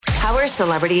How are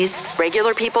celebrities,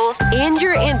 regular people, and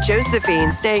your Aunt Josephine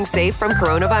staying safe from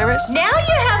coronavirus? Now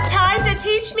you have time to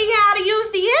teach me how to use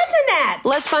the internet.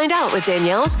 Let's find out with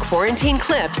Danielle's Quarantine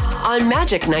Clips on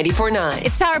Magic 94.9.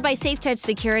 It's powered by Safe Touch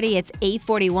Security. It's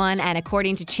 8:41, and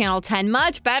according to Channel 10,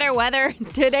 much better weather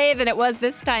today than it was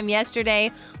this time yesterday.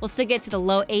 We'll still get to the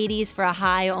low 80s for a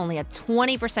high, only a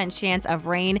 20% chance of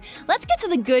rain. Let's get to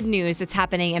the good news that's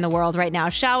happening in the world right now,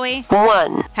 shall we?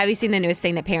 1. Have you seen the newest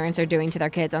thing that parents are doing to their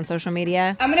kids on social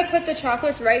media? I'm gonna put the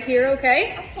chocolates right here,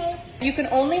 okay? Okay. You can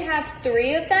only have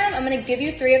 3 of them. I'm gonna give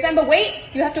you 3 of them, but wait,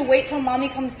 you have to wait till mommy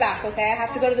comes back, okay? I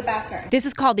have to go to the bathroom. This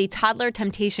is called the Toddler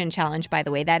Temptation Challenge, by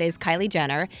the way. That is Kylie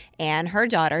Jenner and her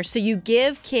daughter. So you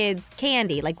give kids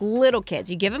candy, like little kids.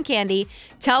 You give them candy,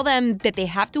 tell them that they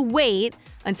have to wait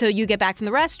until you get back from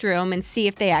the restroom and see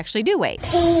if they actually do wait.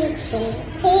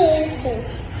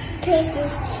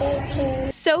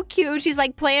 So cute. She's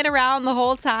like playing around the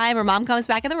whole time. Her mom comes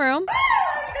back in the room.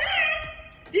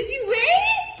 Did you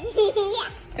wait?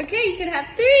 Yeah. Okay, you can have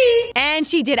 3. And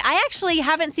she did. I actually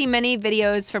haven't seen many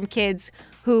videos from kids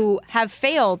who have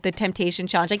failed the temptation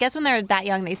challenge. I guess when they're that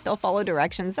young, they still follow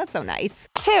directions. That's so nice.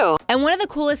 2. And one of the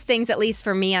coolest things, at least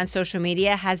for me on social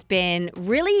media, has been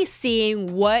really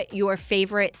seeing what your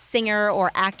favorite singer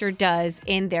or actor does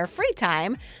in their free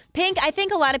time. Pink, I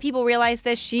think a lot of people realize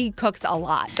this. She cooks a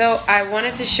lot. So I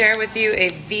wanted to share with you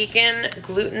a vegan,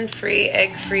 gluten-free,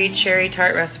 egg-free cherry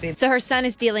tart recipe. So her son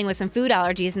is dealing with some food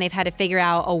allergies, and they've had to figure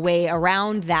out a way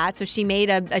around that. So she made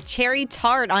a cherry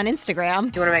tart on Instagram.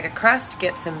 If you want to make a crust,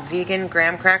 get some vegan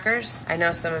graham crackers. I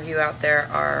know some of you out there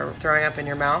are throwing up in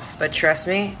your mouth, but trust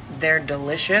me, they're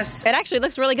delicious. It actually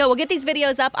looks really good. We'll get these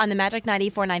videos up on the Magic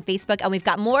 94.9 Facebook, and we've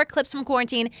got more clips from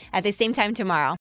quarantine at the same time tomorrow.